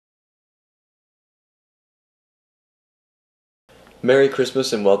Merry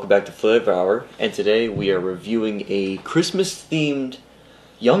Christmas and welcome back to Flavor Hour. And today we are reviewing a Christmas-themed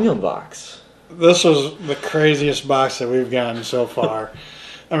Yum Yum box. This was the craziest box that we've gotten so far.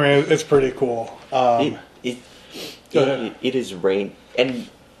 I mean, it's pretty cool. It is rain and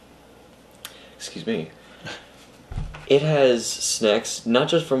excuse me. It has snacks not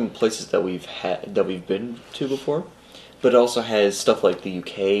just from places that we've been to before, but it also has stuff like the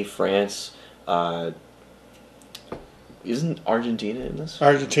UK, France. Isn't Argentina in this?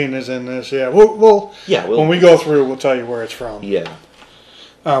 Argentina's in this, yeah. When we go through, we'll tell you where it's from. Yeah.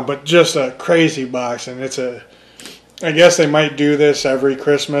 But just a crazy box, and I guess they might do this every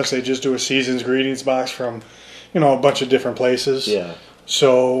Christmas. They just do a season's greetings box from, a bunch of different places. Yeah.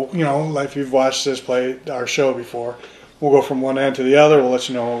 So, like if you've watched our show before, we'll go from one end to the other. We'll let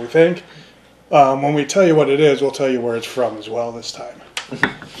you know what we think. When we tell you what it is, we'll tell you where it's from as well this time.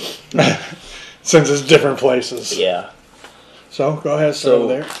 Since it's different places. Yeah. So, go ahead, start over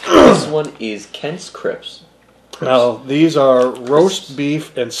there. This one is Kent's Crisps. Now, these are roast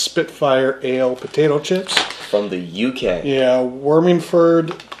beef and Spitfire ale potato chips. From the UK. Yeah,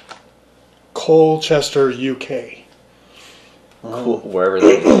 Wormingford, Colchester, UK. Cool, wherever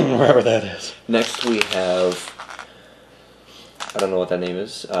that is. Wherever that is. Next we have, I don't know what that name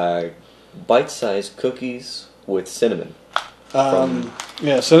is, bite-sized cookies with cinnamon. Cinnamon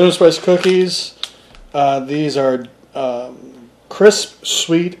spice cookies. These are crisp,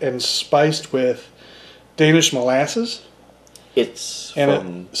 sweet, and spiced with Danish molasses. It's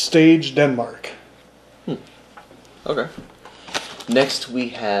from Stage, Denmark. Okay. Next we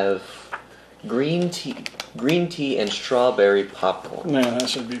have green tea and strawberry popcorn. Man, that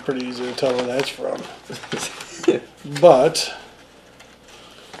should be pretty easy to tell where that's from. But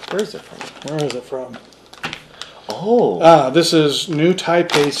where is it from? Where is it from? Oh. This is New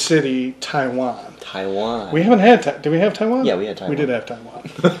Taipei City, Taiwan. Taiwan. We haven't had. Did we have Taiwan? Yeah, we had Taiwan. We did have Taiwan.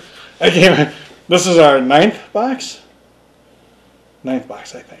 This is our 9th box. 9th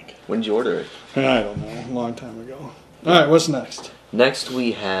box, I think. When did you order it? I don't know. A long time ago. All right, what's next? Next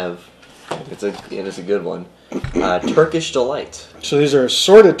we have, it's a good one, Turkish Delight. So these are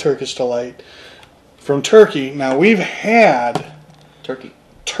assorted Turkish Delight from Turkey. Now we've had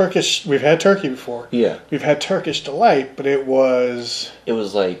We've had turkey before. Yeah. We've had Turkish Delight, but it was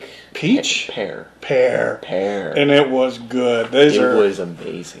like peach, pear, and it was good. It was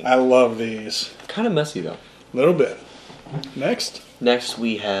amazing. I love these. Kind of messy though. A little bit. Next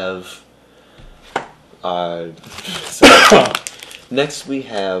we have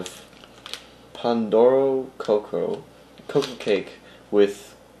Pandoro cocoa cake with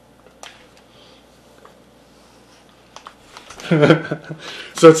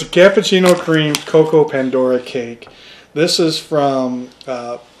so it's a cappuccino cream cocoa Pandora cake. This is from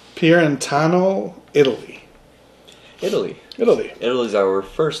Pierantano, Italy. Italy's our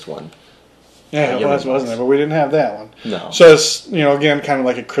first one. Yeah, it was, wasn't it? But we didn't have that one. No. So it's, again, kind of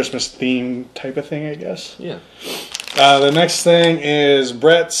like a Christmas theme type of thing, I guess. Yeah. The next thing is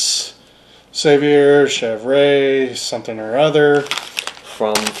Brett's Savior Chevrolet something or other.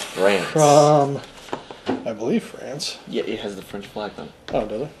 From France. From, I believe, France. Yeah, it has the French flag on it. Oh,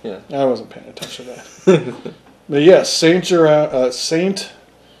 does it? Yeah. I wasn't paying attention to that. But yes, Saint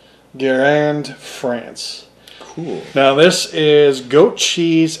Gerand, France. Cool. Now this is goat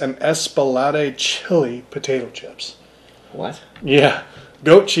cheese and Espelade chili potato chips. What? Yeah,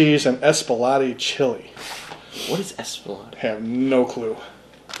 goat cheese and Espelade chili. What is Espelade? I have no clue.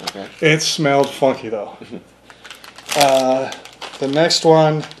 Okay. It smelled funky though. The next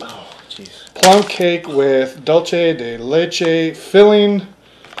one. Oh, jeez. Plum cake with dulce de leche filling,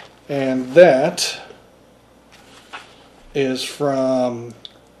 and that is from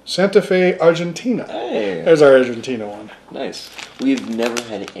Santa Fe, Argentina. Hey. There's our Argentina one. Nice. We've never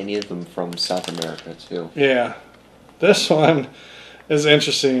had any of them from South America, too. Yeah. This one is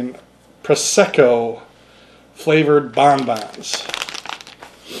interesting. Prosecco flavored bonbons.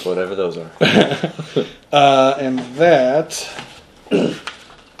 Whatever those are. And that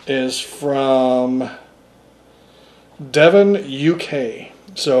is from Devon, UK.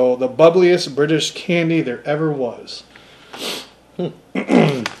 So the bubbliest British candy there ever was.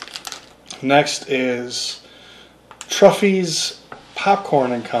 Next is Truffy's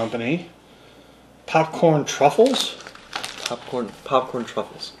Popcorn and Company. Popcorn truffles? Popcorn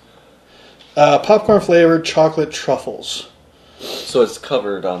truffles. Popcorn flavored chocolate truffles. So it's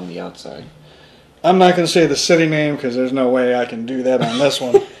covered on the outside. I'm not going to say the city name because there's no way I can do that on this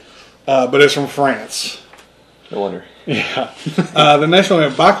one. But it's from France. No wonder. Yeah. The next one we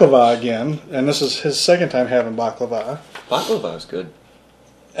have baklava again, and this is his second time having baklava. Baklava is good.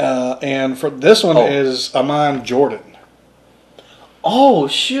 And for this one is Amman Jordan. Oh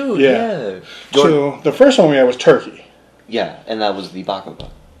shoot! Yeah. Yeah. So the first one we had was turkey. Yeah, and that was the baklava.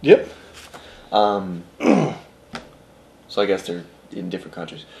 Yep. So I guess they're in different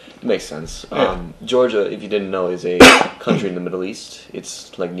countries. It makes sense. Yeah. Georgia, if you didn't know, is a country in the Middle East.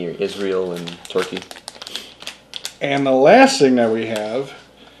 It's like near Israel and Turkey. And the last thing that we have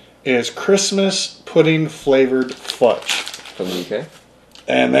is Christmas pudding flavored fudge. From the UK.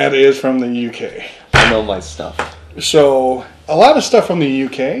 And that is from the UK. I know my stuff. So, a lot of stuff from the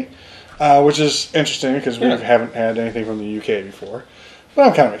UK, which is interesting because we Yeah. haven't had anything from the UK before. But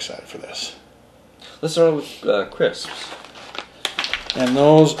I'm kind of excited for this. Let's start with crisps. And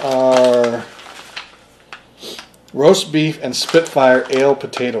those are roast beef and Spitfire ale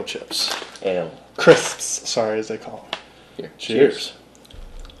potato chips. Ale. Crisps, sorry, as they call them. Here. Cheers.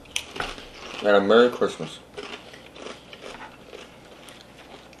 And a Merry Christmas.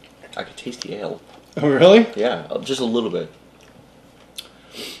 I could taste the ale. Oh, really? Yeah, just a little bit.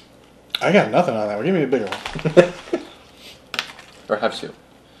 I got nothing on that one. Give me a bigger one. Or have to.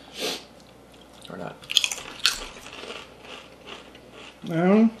 Or not.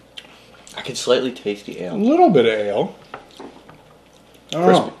 I can slightly taste the A ale. little bit of ale. I don't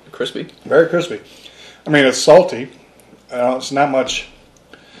know. Crispy? Very crispy. I mean, it's salty. It's not much.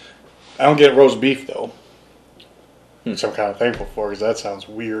 I don't get roast beef, though. Which I'm kind of thankful for, because that sounds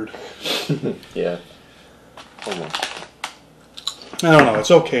weird. Yeah. Hold on. I don't know.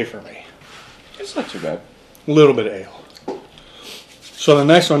 It's okay for me. It's not too bad. A little bit of ale. So the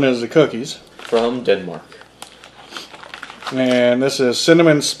next one is the cookies. From Denmark. And this is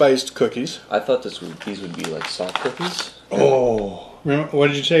cinnamon spiced cookies. I thought these would be like soft cookies. Oh. Remember, what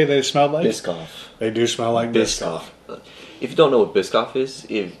did you say they smelled like? Biscoff. They do smell like Biscoff. If you don't know what Biscoff is,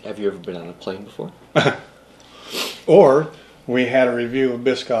 have you ever been on a plane before? Or we had a review of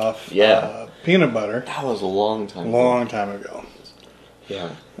Biscoff Yeah. peanut butter That was a long time a ago. long time ago. Yeah.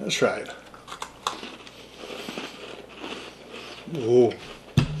 Let's try it. Ooh.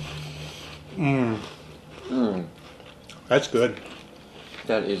 Mm. That's good.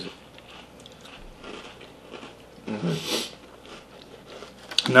 That is.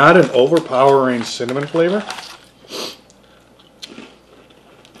 Not an overpowering cinnamon flavor.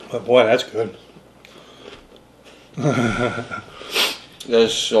 But boy, that's good. That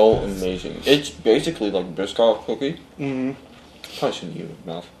is so amazing. It's basically like Biscoff cookie. Mm-hmm. Probably shouldn't use it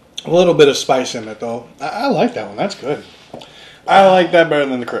mouth. A little bit of spice in it, though. I like that one. That's good. I like that better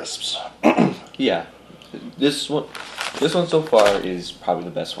than the crisps. Yeah. This one so far is probably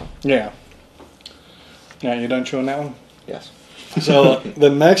the best one. Yeah. Yeah, you done chewing that one? Yes. So the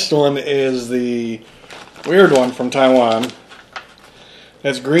next one is the weird one from Taiwan.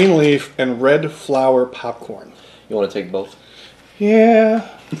 That's green leaf and red flour popcorn. You want to take both? Yeah.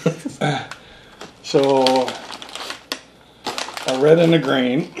 So a red and a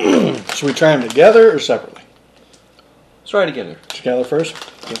green. Should we try them together or separately? Let's try it together. Together first?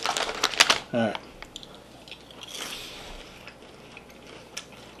 All right.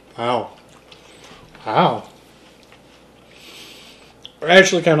 Wow. Wow. I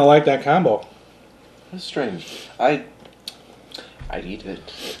actually kind of like that combo. That's strange. I'd eat it.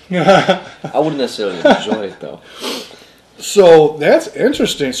 I wouldn't necessarily enjoy it though. So that's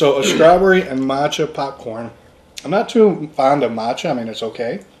interesting. So a strawberry and matcha popcorn. I'm not too fond of matcha. I mean, it's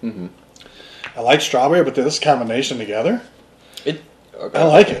okay. Mm-hmm. I like strawberry, but this combination together, Okay. I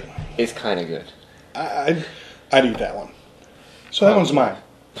like it. It's kind of good. I'd eat that one. So that one's mine.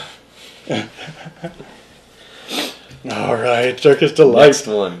 All right, Turkish Delight. Next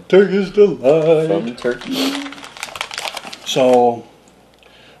one Turkish Delight. from Turkey. So,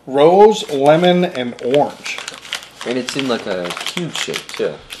 rose, lemon, and orange. And it's in like a cube shape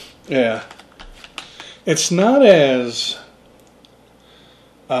too. Yeah. It's not as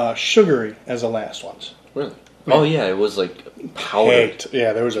sugary as the last ones. Really? Yeah. Oh yeah, it was like powdered. Caked.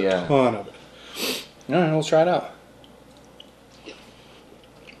 Yeah, there was a Yeah. ton of it. All right, let's try it out.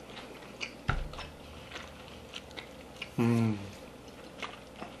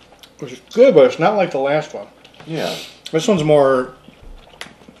 Which is good, but it's not like the last one. Yeah. This one's more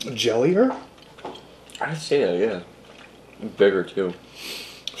jellier. I'd say that, yeah. Bigger too.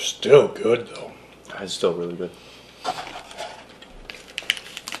 Still good, though. It's still really good.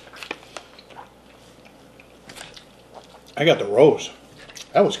 I got the rose.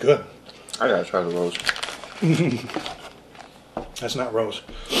 That was good. I gotta try the rose. That's not rose.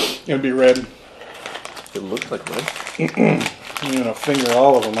 It'd be red. It looks like red. You're going to finger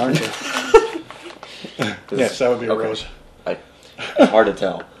all of them, aren't you? Yes, that would be a Okay. rose. It's hard to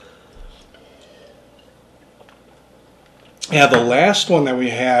tell. Yeah, the last one that we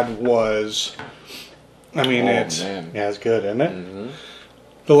had was I mean, Oh, it's man. yeah, it's good, isn't it? Mm-hmm.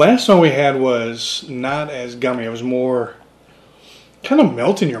 The last one we had was not as gummy. It was more kind of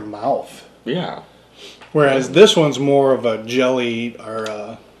melt in your mouth. Yeah. Whereas this one's more of a jelly or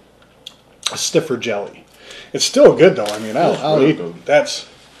a stiffer jelly. It's still good though. I mean, I'll really eat good. that's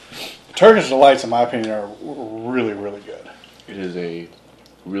Turkish Delights, in my opinion, are really, really good. It is a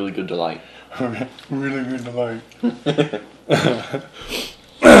really good delight. Really good delight.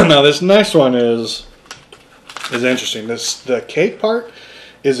 Now this next one is interesting. The cake part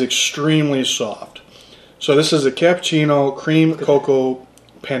is extremely soft. So this is a cappuccino cream cocoa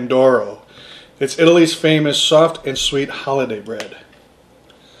pandoro. It's Italy's famous soft and sweet holiday bread.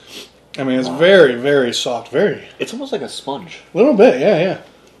 I mean, it's very, very soft. Very. It's almost like a sponge. A little bit, yeah.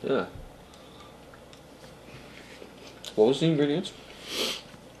 Yeah. What was the ingredients?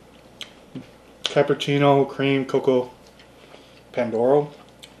 Cappuccino, cream, cocoa, pandoro.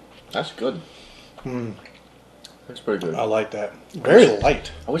 That's good. That's pretty good. I like that. Very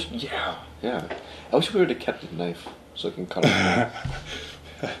light. I wish, yeah. I wish we would have kept the knife so I can cut it.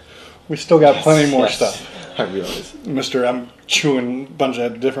 We still got plenty more Yes. stuff. I realize. Mister, I'm chewing a bunch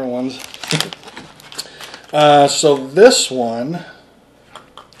of different ones. So this one,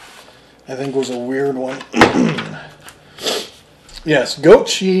 I think, was a weird one. Yes, goat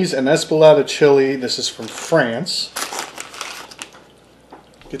cheese and Espeleta chili. This is from France.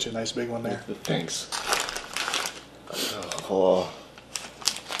 Get you a nice big one there. Thanks. Oh.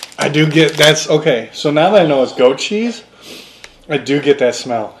 I do get, that's, okay, so now that I know it's goat cheese, I do get that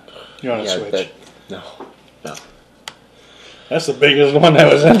smell. You want to switch? No. That's the biggest one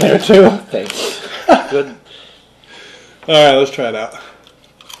that was in there, too. Thanks. Good. Alright, let's try it out.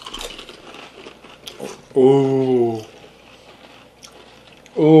 Ooh.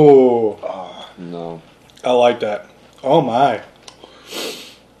 Ooh. Oh, no. I like that. Oh my.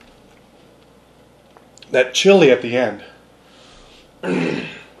 That chili at the end.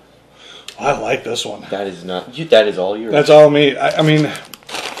 I like this one. That is not. That is all yours. That's all me. I mean,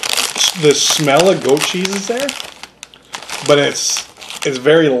 the smell of goat cheese is there, but it's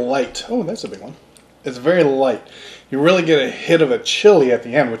very light. Oh, that's a big one. It's very light. You really get a hit of a chili at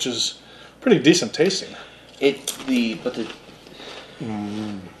the end, which is pretty decent tasting. It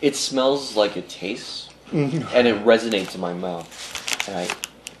smells like it tastes, and it resonates in my mouth. And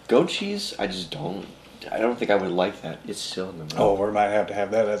goat cheese, I just don't. I don't think I would like that. It's still in the mouth. Oh, we might have to have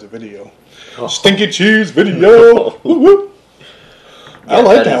that as a video. Stinky cheese video. Woo, woo. Yeah, I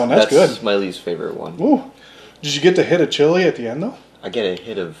like that one. That's good. That's my least favorite one. Ooh. Did you get the hit of chili at the end though? I get a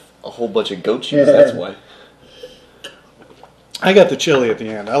hit of a whole bunch of goat cheese. That's why. I got the chili at the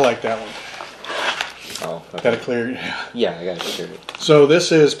end. I like that one. Oh, okay. Got to clear. Yeah, I gotta clear it. So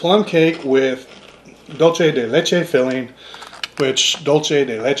this is plum cake with dulce de leche filling, which dulce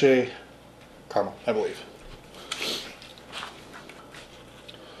de leche caramel, I believe.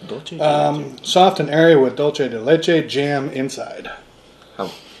 Soft and airy with dulce de leche jam inside.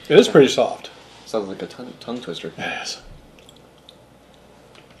 How? It is pretty soft. Sounds like a tongue twister. It is.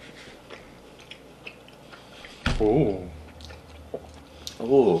 Ooh.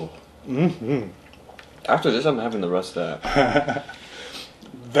 Ooh. Mm-hmm. After this, I'm having the rest of that.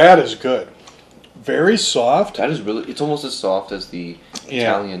 That is good. Very soft. That is really. It's almost as soft as the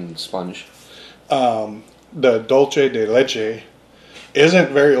Italian sponge. The dulce de leche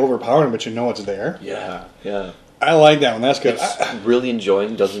isn't very overpowering, but you know it's there. Yeah. I like that one. That's good. It's really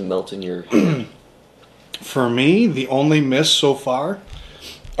enjoying. Doesn't melt in your hand. For me, the only miss so far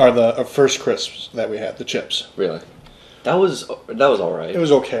are the first crisps that we had, the chips. Really. That was all right. It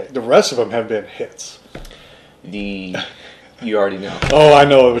was okay. The rest of them have been hits. You already know. Oh, I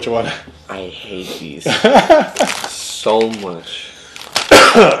know which one. I hate these so much.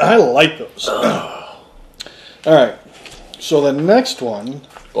 I like those. All right. So the next one.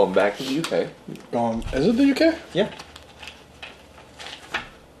 Going back to the UK. Is it the UK? Yeah.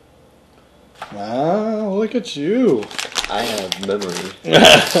 Wow, look at you. I have memory.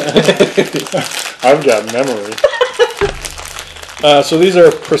 I've got memory. So these are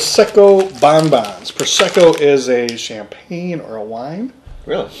Prosecco bonbons. Prosecco is a champagne or a wine.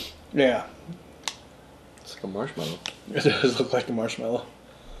 Really? Yeah. It's like a marshmallow. It does look like a marshmallow.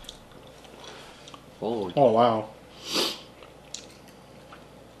 Oh. Oh, wow.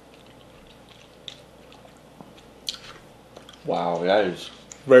 Wow, that is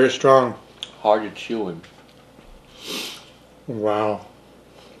Very strong. hard to chew in. Wow.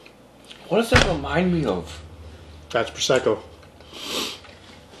 What does that remind me of? That's Prosecco.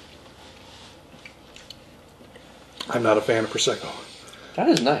 I'm not a fan of Prosecco. That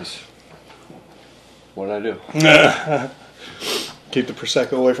is nice. What did I do? Keep the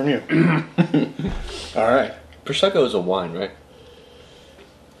Prosecco away from you. All right. Prosecco is a wine, right?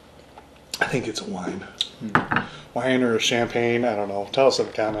 I think it's a wine. Wine or champagne, I don't know. Tell us in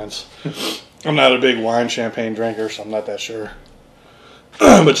the comments. I'm not a big wine champagne drinker, so I'm not that sure.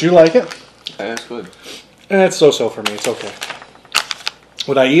 But you like it? That's good. It's so-so for me. It's okay.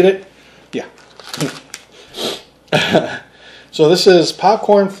 Would I eat it? Yeah. So this is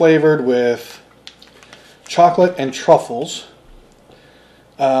popcorn flavored with chocolate and truffles.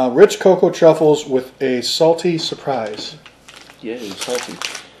 Rich cocoa truffles with a salty surprise. Yeah, it's salty.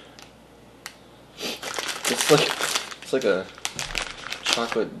 It's like a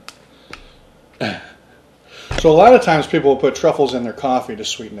chocolate. So a lot of times people will put truffles in their coffee to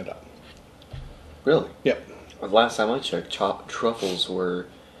sweeten it up. Really? Yep. The last time I checked, truffles were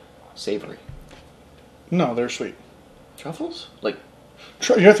savory. No, they're sweet. Truffles? Like,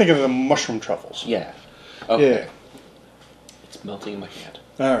 You're thinking of the mushroom truffles. yeah. Okay. Yeah. It's melting in my hand.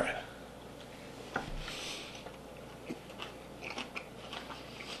 All right.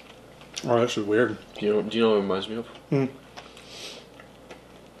 Oh, this is weird. Do you know what it reminds me of? Hmm.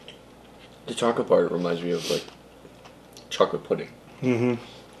 The chocolate part reminds me of like chocolate pudding. Mm-hmm.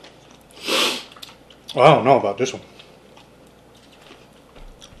 Well, I don't know about this one.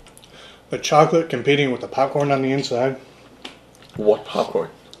 The chocolate competing with the popcorn on the inside. What popcorn?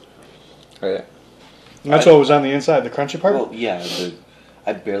 Right. That's what was on the inside, the crunchy part? Well, yeah.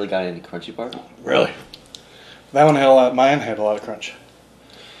 I barely got any crunchy part. Really? That one had a lot. Mine had a lot of crunch.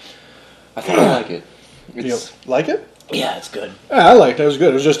 I think I like it. You like it? Yeah, it's good. Yeah, I liked it. It was good.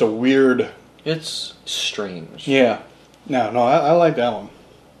 It was just a weird. It's strange. Yeah. No, I like that one.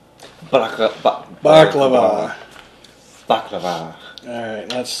 Baklava. Baklava. All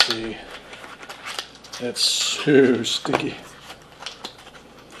right, let's see. It's so sticky.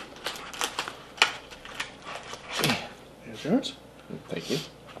 Here's yours. Thank you.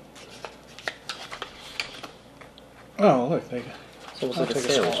 Oh, look. Thank you. It's almost I'll like a take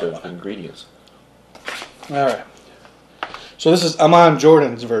a sandwich smaller of one. ingredients. All right. So this is Amon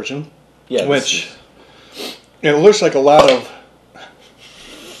Jordan's version, Yeah. which it looks like a lot of.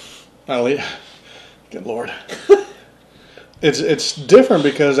 Good Lord. It's different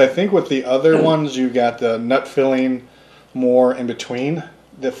because I think with the other ones you got the nut filling more in between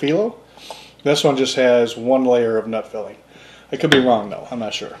the phyllo. This one just has one layer of nut filling. I could be wrong though. I'm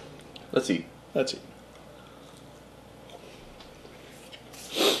not sure. Let's eat. Let's see.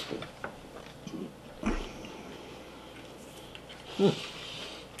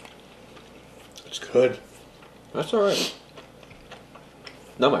 It's good. That's all right.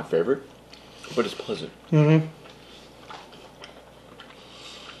 Not my favorite, but it's pleasant. Mm-hmm.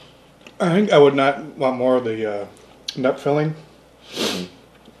 I think I would not want more of the nut filling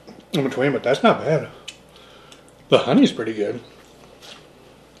in between, but that's not bad. The honey's pretty good.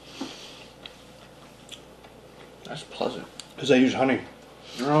 That's pleasant. Because they use honey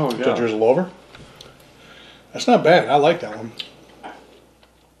Oh to drizzle over. That's not bad. I like that one.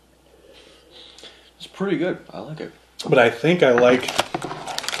 It's pretty good. I like it. But I think I like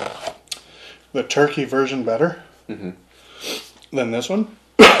the turkey version better than this one.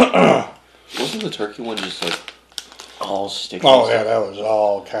 Wasn't the turkey one just like all sticky? Oh yeah, that was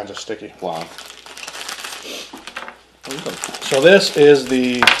all kinds of sticky. Wow. So this is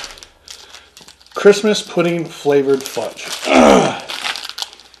the Christmas pudding flavored fudge.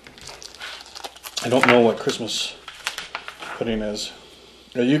 I don't know what Christmas pudding is.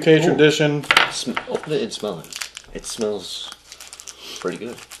 A UK tradition. Open it and smell it. It smells pretty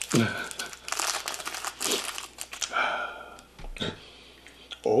good.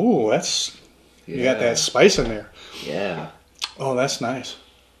 Oh, that's Yeah. you got that spice in there. Yeah. Oh, that's nice.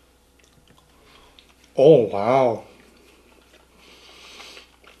 Oh wow.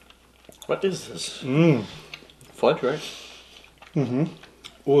 What is this? Mmm. Fudge, right? Mm-hmm.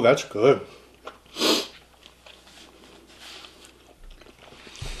 Oh, that's good.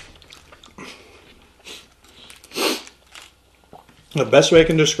 The best way I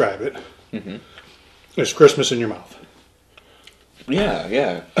can describe it is Christmas in your mouth. Yeah,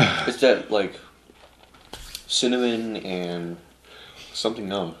 yeah. It's that like cinnamon and something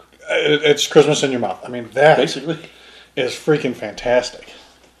else. It's Christmas in your mouth. I mean, that Basically. is freaking fantastic.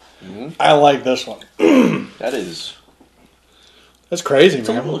 I like this one. That is. That's crazy, It's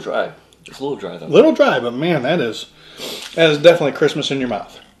a man. little dry. It's a little dry though. Little dry, but man, that is definitely Christmas in your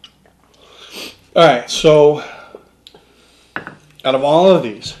mouth. All right, so out of all of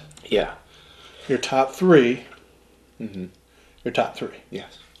these, Yeah. your top three. Mm-hmm. Your top three.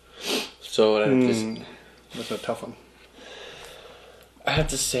 Yes. So That's a tough one. I have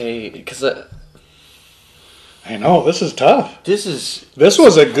to say because I know, this is tough. This is This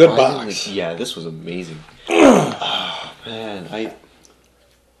was a good surprisingly- box. Yeah, this was amazing. Oh, man, I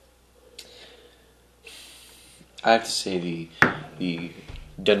have to say the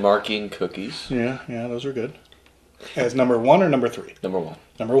Denmarkian cookies, Yeah, those are good. As number 1 or number 3? number one.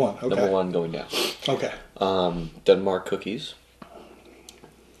 Number 1, okay. Number one going down. Okay. Denmark cookies.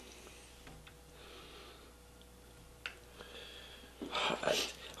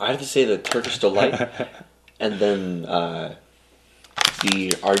 I have to say the Turkish delight, and then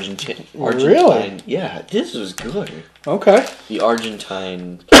the Argentine. Really? Yeah, this was good. Okay. The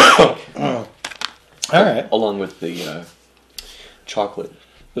Argentine, All right. along with the chocolate.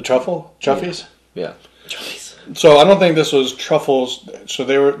 The truffle? Chuffies? Yeah. Chocolates. So I don't think this was truffles. So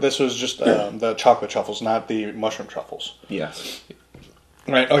this was just the chocolate truffles, not the mushroom truffles. Yes.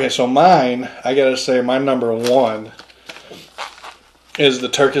 Right. Okay. So mine, I gotta say, my number 1 is the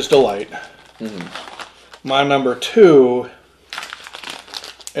Turkish delight. My number 2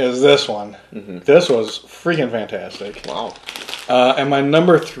 is this one. This was freaking fantastic. Wow. And my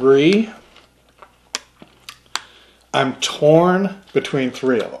number 3, I'm torn between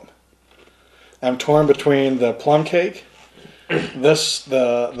 3 of them. I'm torn between the plum cake,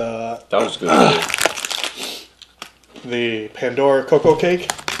 That was good. the Pandora cocoa cake,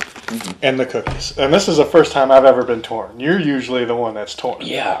 and the cookies. And this is the first time I've ever been torn. You're usually the one that's torn.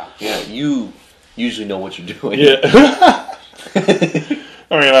 Yeah. You usually know what you're doing. Yeah.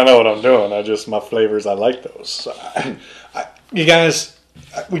 I mean, I know what I'm doing. My flavors, I like those. So you guys,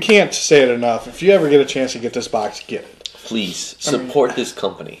 we can't say it enough. If you ever get a chance to get this box, get it. Please support this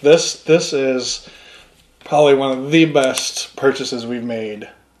company. This is probably one of the best purchases we've made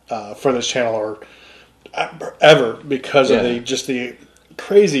for this channel or ever because of the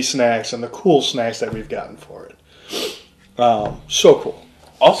crazy snacks and the cool snacks that we've gotten for it. So cool.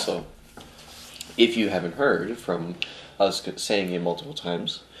 Also, if you haven't heard from us saying it multiple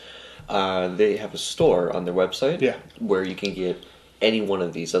times, they have a store on their website where you can get any one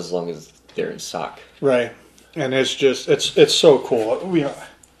of these as long as they're in stock. Right. And it's just, it's so cool. You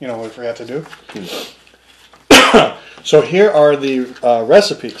know what we forgot to do? So here are the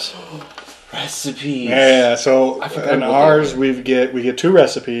recipes. Recipes. Yeah, so I forgot in what they ours were. we get 2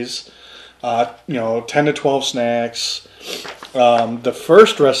 recipes. 10 to 12 snacks. The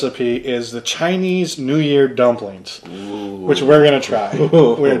first recipe is the Chinese New Year dumplings, which we're gonna try.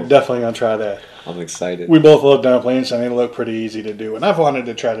 We're definitely gonna try that. I'm excited. We both love dumplings, and they look pretty easy to do. And I've wanted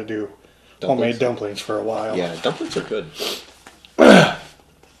to try to do homemade dumplings for a while. Yeah, dumplings are good.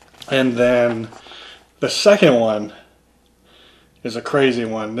 And then the second one is a crazy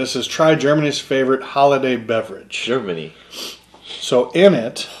one. This is try Germany's favorite holiday beverage. Germany. So in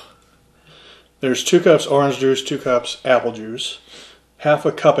it, there's 2 cups orange juice, 2 cups apple juice, half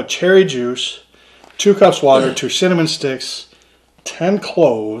a cup of cherry juice, 2 cups water, 2 cinnamon sticks, 10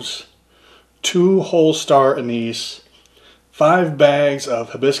 cloves, 2 whole star anise, 5 bags of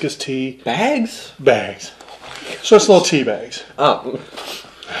hibiscus tea. Bags? Bags. So it's little tea bags. Oh.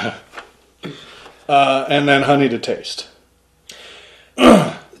 And then honey to taste.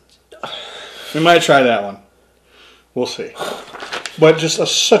 We might try that one. We'll see. But just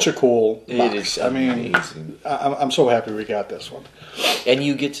such a cool box. It is amazing. I'm so happy we got this one. And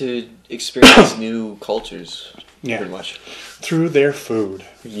you get to experience new cultures, pretty much. Through their food.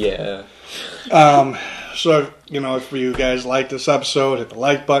 Yeah. So, if you guys like this episode, hit the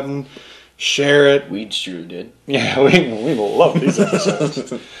like button, share it. We sure did. Yeah, we love these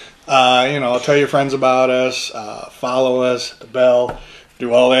episodes. Tell your friends about us, follow us, hit the bell,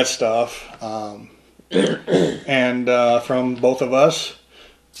 do all that stuff. And from both of us,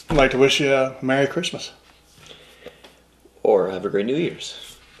 I'd like to wish you a Merry Christmas. Or have a great New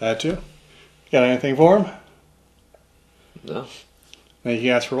Year's. That too. Got anything for them? No. Thank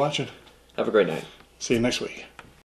you guys for watching. Have a great night. See you next week.